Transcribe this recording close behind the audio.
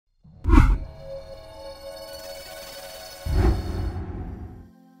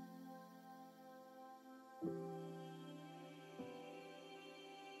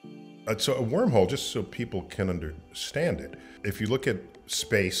So a wormhole, just so people can understand it, if you look at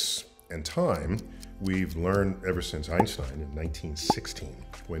space and time, we've learned ever since Einstein in 1916,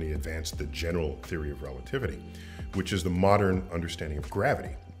 when he advanced the general theory of relativity, which is the modern understanding of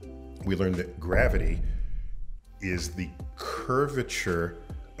gravity. We learned that gravity is the curvature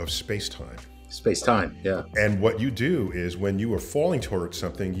of space-time. Space-time, yeah. And what you do is when you are falling towards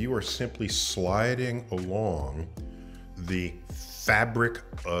something, you are simply sliding along the fabric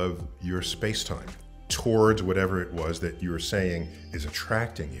of your space-time towards whatever it was that you were saying is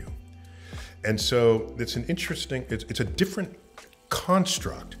attracting you. And so it's an interesting, it's a different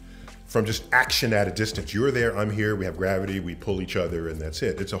construct from just action at a distance. You're there, I'm here, we have gravity, we pull each other, and that's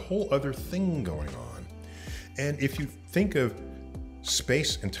it. It's a whole other thing going on. And if you think of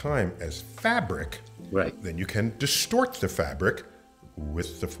space and time as fabric, right, then you can distort the fabric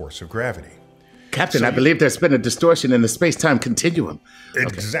with the force of gravity. Captain, so I believe there's been a distortion in the space-time continuum.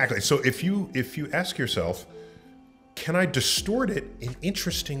 Exactly. Okay. So if you ask yourself, can I distort it in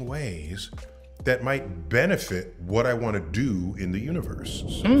interesting ways that might benefit what I want to do in the universe?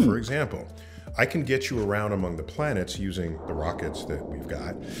 So for example, I can get you around among the planets using the rockets that we've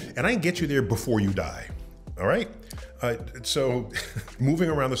got, and I can get you there before you die. All right? So moving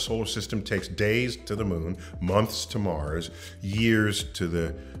around the solar system takes days to the moon, months to Mars, years to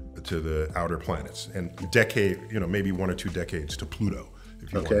the outer planets, and maybe 1 or 2 decades to Pluto,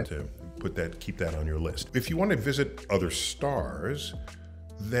 if you want to keep that on your list. If you want to visit other stars,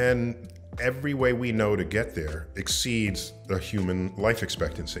 then every way we know to get there exceeds the human life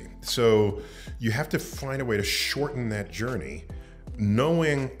expectancy. So you have to find a way to shorten that journey,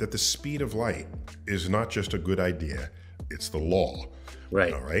 knowing that the speed of light is not just a good idea, it's the law.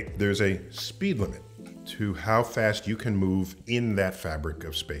 Right. All right. There's a speed limit to how fast you can move in that fabric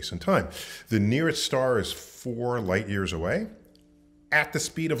of space and time. The nearest star is 4 light years away. At the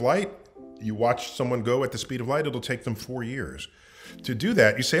speed of light, you watch someone go at the speed of light, it'll take them 4 years. To do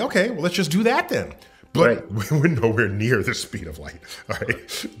that, you say, okay, well, let's just do that then. But we're nowhere near the speed of light. All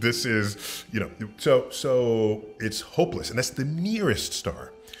right. This is, so it's hopeless. And that's the nearest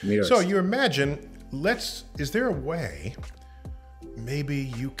star. So you imagine, is there a way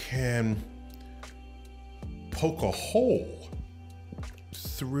maybe you can poke a hole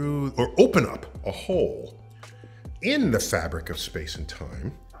through, or open up a hole in the fabric of space and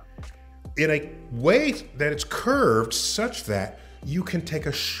time in a way that it's curved such that you can take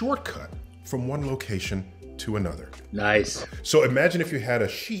a shortcut from one location to another. Nice. So imagine if you had a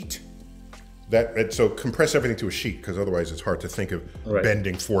sheet so compress everything to a sheet, because otherwise it's hard to think of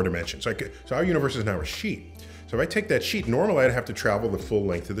bending 4 dimensions. So our universe is now a sheet. So if I take that sheet, normally I'd have to travel the full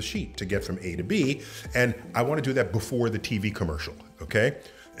length of the sheet to get from A to B, and I want to do that before the TV commercial, okay?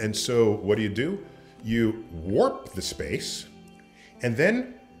 And so what do? You warp the space, and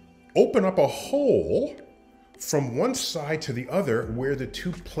then open up a hole from one side to the other where the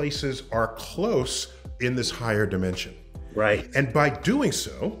 2 places are close in this higher dimension. Right. And by doing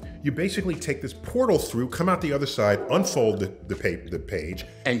so, you basically take this portal through, come out the other side, unfold the page.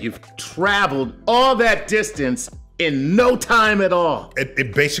 And you've traveled all that distance in no time at all.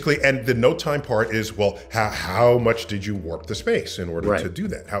 It basically, and the no time part is, well, how much did you warp the space in order to do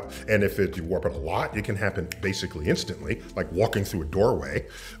that? And if you warp it a lot, it can happen basically instantly, like walking through a doorway.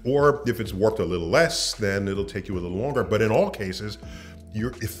 Or if it's warped a little less, then it'll take you a little longer. But in all cases,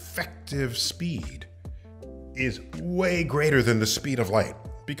 your effective speed is way greater than the speed of light,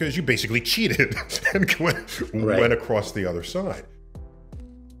 because you basically cheated and went across the other side.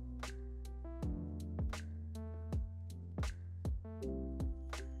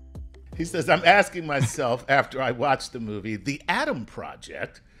 He says, I'm asking myself after I watched the movie, The Atom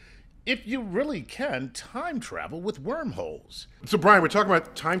Project, if you really can time travel with wormholes. So Brian, we're talking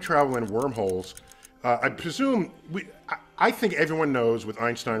about time travel and wormholes. I presume, I think everyone knows with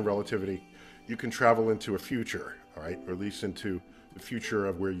Einstein relativity, you can travel into a future, all right, or at least into the future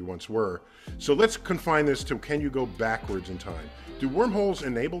of where you once were. So let's confine this to, can you go backwards in time? Do wormholes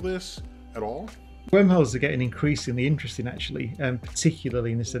enable this at all? Wormholes are getting increasingly interesting, actually,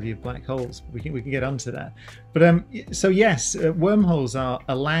 particularly in the study of black holes. We can get onto that. But so yes, wormholes are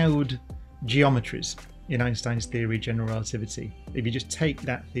allowed geometries in Einstein's theory of general relativity, if you just take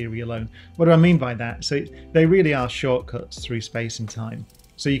that theory alone. What do I mean by that? So they really are shortcuts through space and time.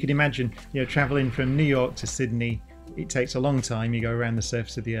 So you could imagine, traveling from New York to Sydney, it takes a long time. You go around the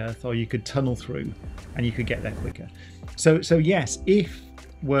surface of the Earth, or you could tunnel through and you could get there quicker. So yes, if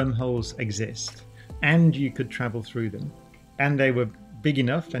wormholes exist and you could travel through them and they were big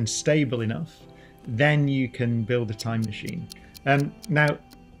enough and stable enough, then you can build a time machine. Now,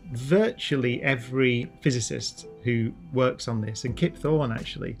 virtually every physicist who works on this, and Kip Thorne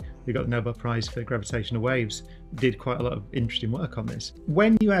actually, who got the Nobel Prize for gravitational waves, did quite a lot of interesting work on this.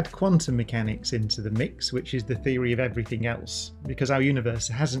 When you add quantum mechanics into the mix, which is the theory of everything else, because our universe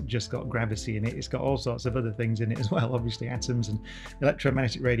hasn't just got gravity in it, it's got all sorts of other things in it as well, obviously atoms and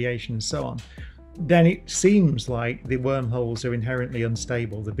electromagnetic radiation and so on, then it seems like the wormholes are inherently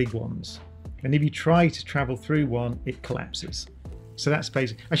unstable, the big ones. And if you try to travel through one, it collapses. So that's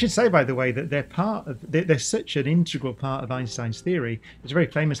basically. I should say, by the way, that they're such an integral part of Einstein's theory. There's a very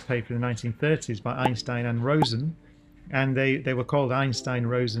famous paper in the 1930s by Einstein and Rosen, and they were called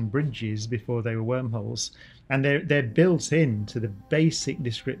Einstein-Rosen bridges before they were wormholes, and they're built into the basic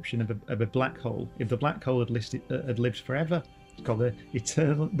description of a black hole. If the black hole had lived forever, it's called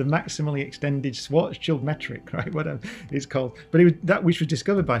the maximally extended Schwarzschild metric, right? Whatever it's called. But it was that which was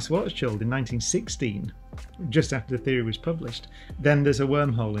discovered by Schwarzschild in 1916, just after the theory was published. Then there's a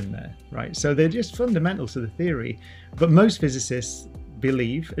wormhole in there, right? So they're just fundamental to the theory. But most physicists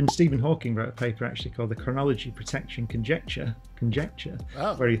believe, and Stephen Hawking wrote a paper actually called the chronology protection conjecture,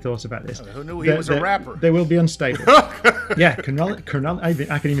 where he thought about this. Who knew he was a rapper? They will be unstable. Yeah, I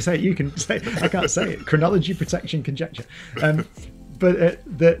can even say it. You can say it. I can't say it. Chronology protection conjecture. But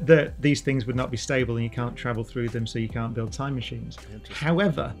these things would not be stable, and you can't travel through them, so you can't build time machines.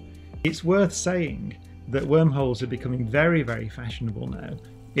 However, it's worth saying that wormholes are becoming very, very fashionable now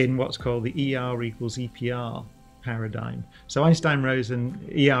in what's called the ER equals EPR paradigm. So Einstein-Rosen,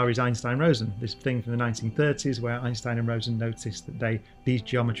 ER is Einstein-Rosen, this thing from the 1930s where Einstein and Rosen noticed that these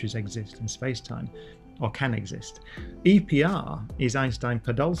geometries exist in space-time, or can exist. EPR is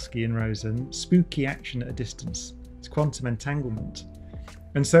Einstein-Podolsky and Rosen, spooky action at a distance. It's quantum entanglement.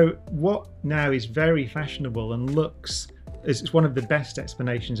 And so what now is very fashionable and looks as one of the best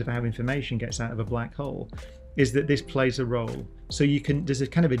explanations of how information gets out of a black hole is that this plays a role. So there's a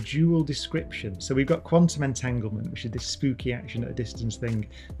kind of a dual description. So we've got quantum entanglement, which is this spooky action at a distance thing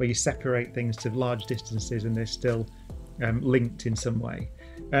where you separate things to large distances and they're still linked in some way.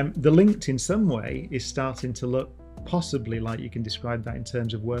 The linked in some way is starting to look possibly like you can describe that in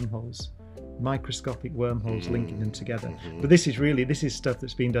terms of wormholes, microscopic wormholes linking them together. But this is stuff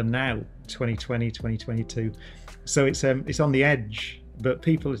that's been done now, 2020, 2022. So it's on the edge. But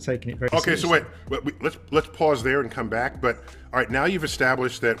people are taking it very seriously. Okay, so wait, let's pause there and come back. But all right, now you've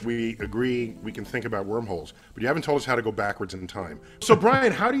established that we agree we can think about wormholes, but you haven't told us how to go backwards in time. So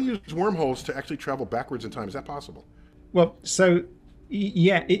Brian, how do you use wormholes to actually travel backwards in time? Is that possible? Well, so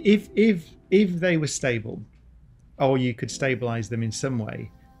yeah, if they were stable, or you could stabilize them in some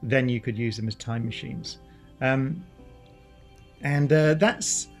way, then you could use them as time machines, and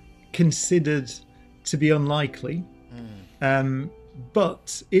that's considered to be unlikely.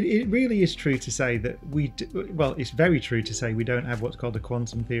 But it really is true to say that it's very true to say we don't have what's called a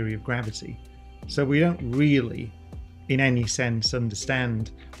quantum theory of gravity. So we don't really, in any sense,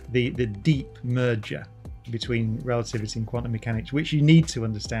 understand the deep merger between relativity and quantum mechanics, which you need to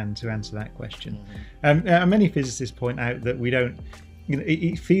understand to answer that question. Many physicists point out that we don't,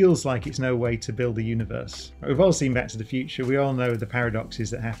 it feels like it's no way to build a universe. We've all seen Back to the Future. We all know the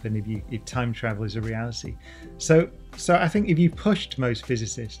paradoxes that happen if time travel is a reality. So I think if you pushed most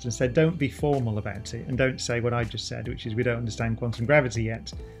physicists and said, don't be formal about it and don't say what I just said, which is we don't understand quantum gravity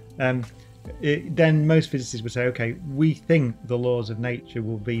yet, then most physicists would say, okay, we think the laws of nature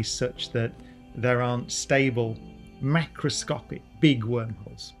will be such that there aren't stable, macroscopic, big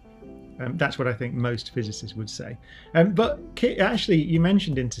wormholes. That's what I think most physicists would say. But actually, you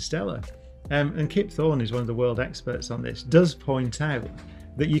mentioned Interstellar, and Kip Thorne is one of the world experts on this, does point out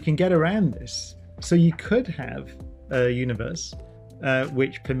that you can get around this. So you could have a universe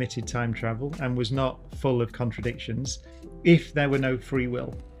which permitted time travel and was not full of contradictions if there were no free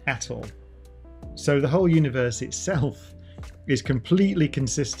will at all. So the whole universe itself is completely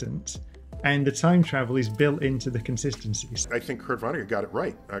consistent, and the time travel is built into the consistencies. I think Kurt Vonnegut got it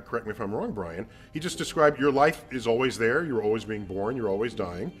right. Correct me if I'm wrong, Brian. He just described your life is always there. You're always being born. You're always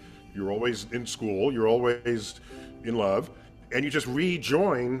dying. You're always in school. You're always in love. And you just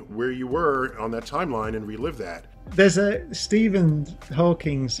rejoin where you were on that timeline and relive that. There's a Stephen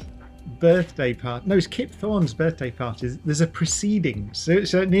Hawking's birthday party. No, it's Kip Thorne's birthday party. There's a proceedings.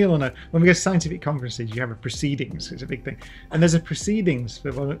 So Neil, when we go to scientific conferences, you have a proceedings. It's a big thing. And there's a proceedings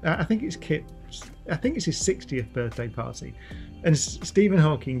for one. I think it's Kip's. I think it's his 60th birthday party. And Stephen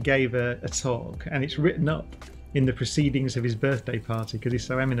Hawking gave a talk, and it's written up in the proceedings of his birthday party because he's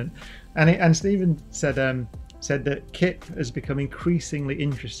so eminent. And Stephen said that Kip has become increasingly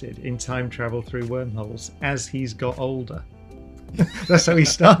interested in time travel through wormholes as he's got older. That's how he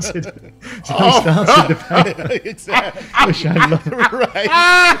started. That's how he started the paper. Exactly. Which I love.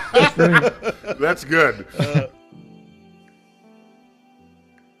 Right. That's brilliant. That's good.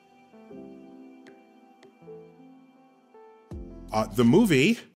 The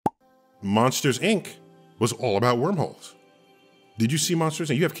movie Monsters, Inc. was all about wormholes. Did you see Monsters,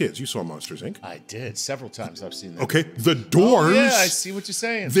 Inc.? You have kids. You saw Monsters, Inc. I did. Several times I've seen that. Okay, the doors. Oh, yeah, I see what you're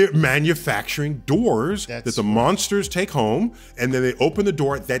saying. They're manufacturing doors That's that the right. monsters take home, and then they open the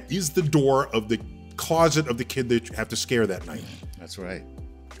door. That is the door of the closet of the kid they have to scare that night. That's right.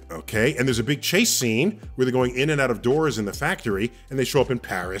 Okay, and there's a big chase scene where they're going in and out of doors in the factory, and they show up in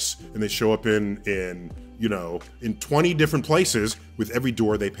Paris, and they show up in 20 different places with every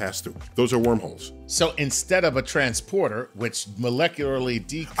door they pass through. Those are wormholes. So instead of a transporter, which molecularly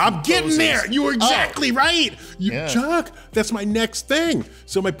decomposes... I'm getting there. You were exactly right. Yeah. Chuck, that's my next thing.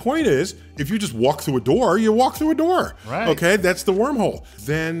 So my point is, if you just walk through a door, you walk through a door. Right. Okay, that's the wormhole.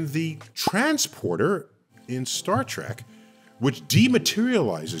 Then the transporter in Star Trek, which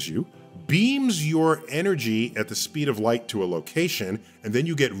dematerializes you, beams your energy at the speed of light to a location, and then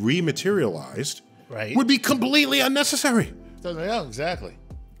you get rematerialized, Right. would be completely unnecessary. Yeah, exactly.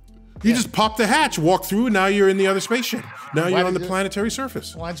 You just pop the hatch, walk through, and now you're in the other spaceship. Now you're on the did you- planetary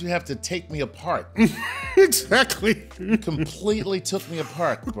surface. Why'd you have to take me apart? Exactly. Completely took me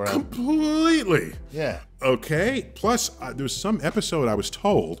apart, bro. Completely. Yeah. Okay. Plus, there was some episode I was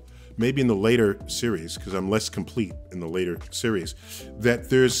told, maybe in the later series, because I'm less complete in the later series, that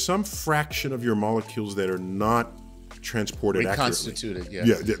there's some fraction of your molecules that are not transported accurately. Reconstituted, yeah.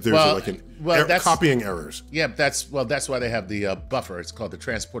 Yeah, there's copying errors. Yeah, that's why they have the buffer. It's called the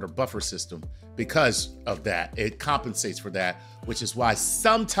transporter buffer system because of that. It compensates for that, which is why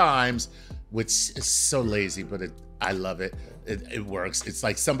sometimes, which is so lazy, but I love it. It works. It's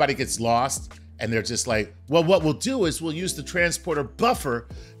like somebody gets lost and they're just like, well, what we'll do is we'll use the transporter buffer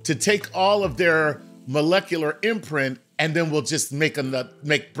to take all of their molecular imprint, and then we'll just bring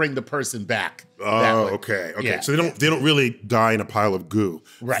the person back. Oh, okay. Yeah. So they don't really die in a pile of goo.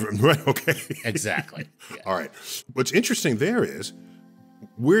 Right. Right. Okay. Exactly. Yeah. All right. What's interesting there is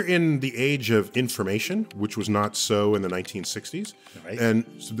we're in the age of information, which was not so in the 1960s. Right. And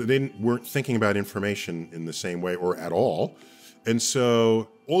so they weren't thinking about information in the same way or at all. And so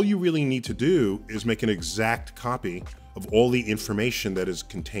all you really need to do is make an exact copy of all the information that is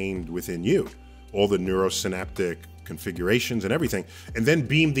contained within you, all the neurosynaptic configurations and everything, and then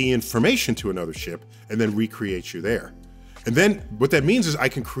beam the information to another ship and then recreate you there. And then what that means is I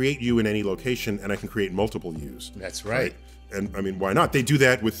can create you in any location and I can create multiple yous. That's right. And I mean, why not? They do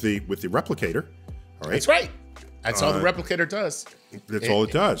that with the replicator. All right. That's right. That's all the replicator does. That's all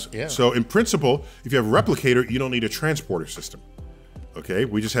it does. Yeah. So in principle, if you have a replicator, you don't need a transporter system. Okay.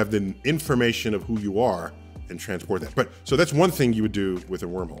 We just have the information of who you are and transport that. But so that's one thing you would do with a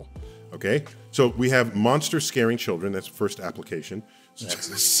wormhole. Okay. So we have monsters scaring children. That's the first application.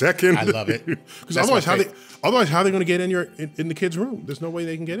 Second, I love it. Because otherwise, how are they going to get in the kid's room? There's no way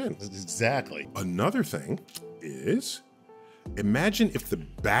they can get in. Exactly. Another thing is, imagine if the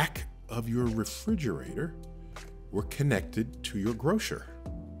back of your refrigerator were connected to your grocer.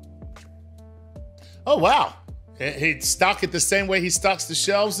 Oh, wow. He'd stock it the same way he stocks the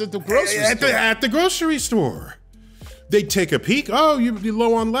shelves at the grocery store. At the grocery store. They take a peek. Oh, you're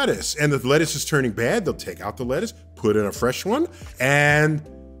low on lettuce. And the lettuce is turning bad. They'll take out the lettuce, put in a fresh one. And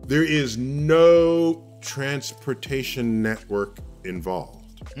there is no transportation network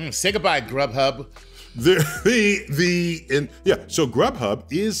involved. Say goodbye, Grubhub. So Grubhub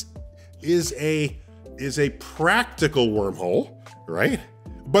is a practical wormhole, right?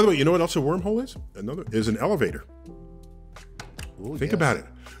 By the way, you know what else a wormhole is? Another is an elevator. Ooh, Think yes. about it.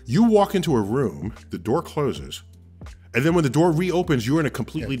 You walk into a room, the door closes, and then when the door reopens, you're in a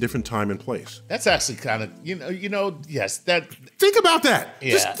completely different time and place. That's actually kind of, yes, that. Think about that.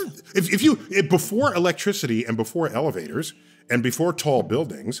 Yeah. If before electricity and before elevators and before tall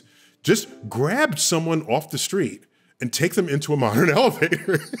buildings, just grab someone off the street and take them into a modern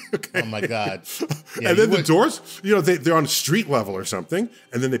elevator. Okay. Oh my God. Yeah, and then the doors, they're on street level or something,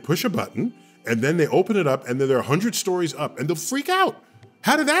 and then they push a button, and then they open it up, and then they're 100 stories up, and they'll freak out.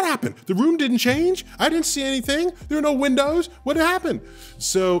 How did that happen? The room didn't change. I didn't see anything. There are no windows. What happened?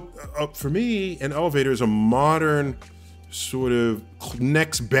 So for me, an elevator is a modern sort of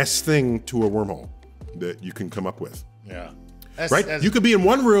next best thing to a wormhole that you can come up with. Yeah. Right? You could be in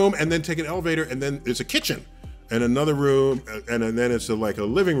one room and then take an elevator, and then it's a kitchen and another room, and then it's like a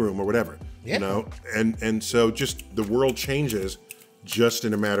living room or whatever. Yeah. And so just the world changes just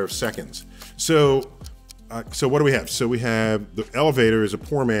in a matter of seconds. So what do we have? So we have the elevator is a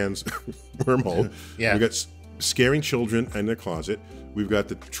poor man's wormhole. Yeah. We got scaring children in the closet. We've got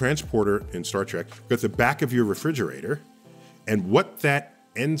the transporter in Star Trek. We've got the back of your refrigerator. And what that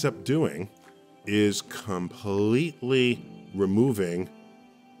ends up doing is completely removing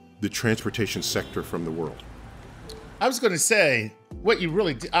the transportation sector from the world. I was going to say, what you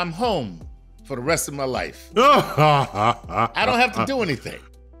really do, I'm home for the rest of my life. I I don't have to do anything.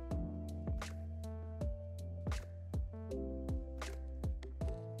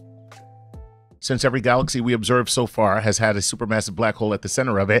 Since every galaxy we observed so far has had a supermassive black hole at the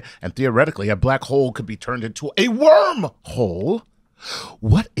center of it, and theoretically a black hole could be turned into a wormhole,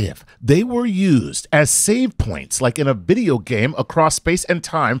 what if they were used as save points, like in a video game, across space and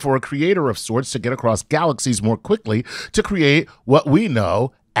time for a creator of sorts to get across galaxies more quickly to create what we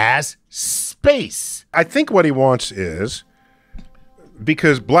know as space? I think what he wants is,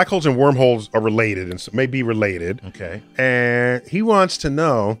 because black holes and wormholes are related and may be related. Okay. And he wants to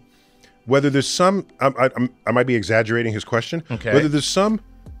know whether there's some, I might be exaggerating his question, Okay. whether there's some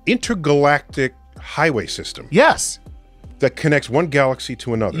intergalactic highway system Yes. that connects one galaxy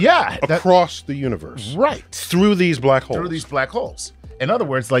to another. Yeah, across the universe. Right. Through these black holes. Through these black holes. In other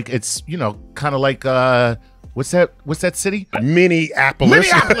words, like it's, you know, kind of like, what's that city? Minneapolis.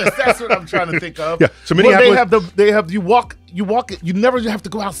 Minneapolis. That's what I'm trying to think of. Yeah. So Well, Minneapolis. they have you walk, you never have to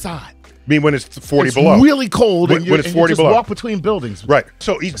go outside. I mean, when it's 40 It's below. really cold, When it's 40 you just below. walk between buildings. Right.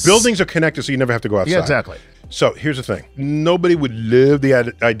 So these buildings are connected, so you never have to go outside. Yeah, exactly. So here's the thing. Nobody would love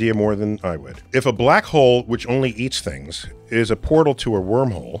the idea more than I would. If a black hole, which only eats things, is a portal to a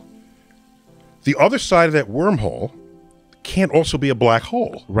wormhole, the other side of that wormhole can't also be a black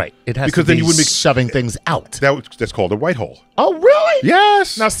hole. Right. It has Because to then be you wouldn't be shoving things out. That's called a white hole. Oh, really?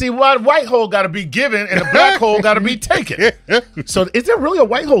 Yes. Now, see, why the white hole got to be given and the black hole got to be taken? So, is there really a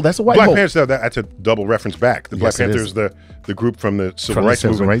white hole? That's a white Black hole. Panthers, that's a double reference back. The Black Yes, it Panther is is. the group from the Civil From the Rights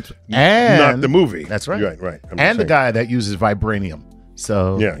Civil Movement, Rights- and not the movie. That's right. Right. I'm And the saying. guy that uses vibranium.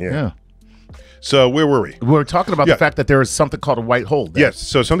 So, Yeah. So where were we? We were talking about Yeah. the fact that there is something called a white hole. there, Yes.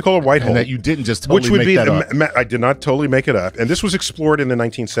 So something called a white hole. And that you didn't just totally which would make be that up. I did not totally make it up, and this was explored in the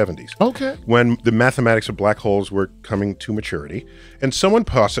 1970s. Okay. When the mathematics of black holes were coming to maturity, and someone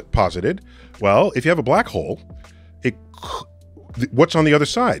posited, well, if you have a black hole, what's on the other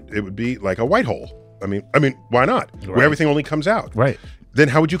side? It would be like a white hole. I mean, why not? Right. Where everything only comes out. Right. Then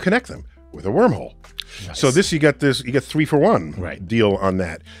how would you connect them? With a wormhole. Nice. So you get 3-for-1 Right. deal on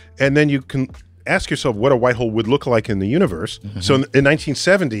that, and then you can ask yourself what a white hole would look like in the universe. So in the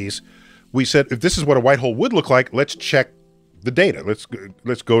 1970s, we said, if this is what a white hole would look like, let's check the data.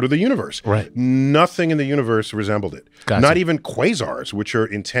 Let's go to the universe. Right. Nothing in the universe resembled it. Gotcha. Not even quasars, which are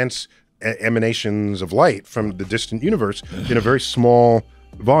intense emanations of light from the distant universe in a very small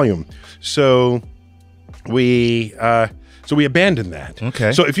volume. So we abandoned that.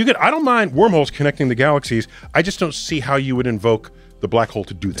 Okay. So if you could, I don't mind wormholes connecting the galaxies. I just don't see how you would invoke the black hole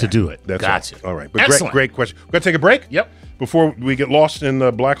to do that. To do it. That's Gotcha. all right. But Excellent. great question. We're gonna take a break. Yep. Before we get lost in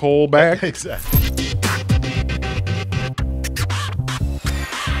the black hole bag. Exactly.